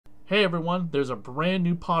Hey everyone, there's a brand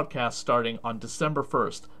new podcast starting on December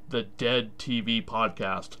 1st, the Dead TV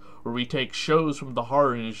Podcast, where we take shows from the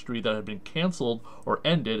horror industry that have been canceled or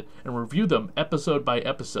ended and review them episode by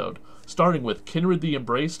episode, starting with Kindred the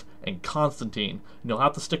Embraced and Constantine. And you'll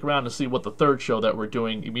have to stick around to see what the third show that we're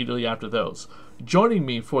doing immediately after those. Joining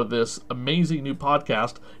me for this amazing new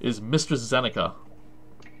podcast is Mistress Zeneca.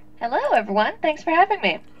 Hello everyone, thanks for having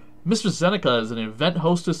me. Mistress Zeneca is an event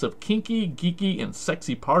hostess of kinky, geeky, and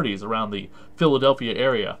sexy parties around the Philadelphia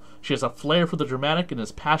area. She has a flair for the dramatic and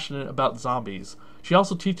is passionate about zombies. She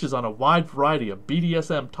also teaches on a wide variety of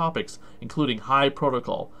BDSM topics, including High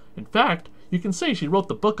Protocol. In fact, you can say she wrote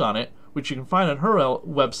the book on it, which you can find on her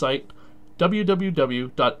website,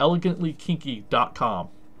 www.elegantlykinky.com.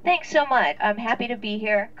 Thanks so much. I'm happy to be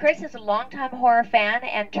here. Chris is a longtime horror fan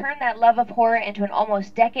and turned that love of horror into an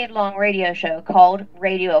almost decade-long radio show called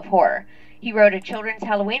Radio of Horror. He wrote a children's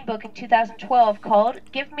Halloween book in 2012 called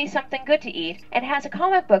Give Me Something Good to Eat and has a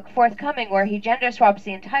comic book forthcoming where he gender swaps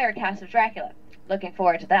the entire cast of Dracula. Looking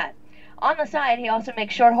forward to that. On the side, he also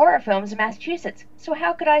makes short horror films in Massachusetts, so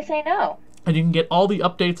how could I say no? And you can get all the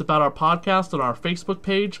updates about our podcast on our Facebook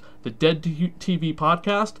page, the Dead TV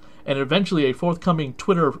Podcast, and eventually a forthcoming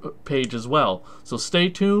Twitter page as well. So stay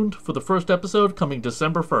tuned for the first episode coming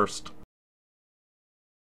December 1st.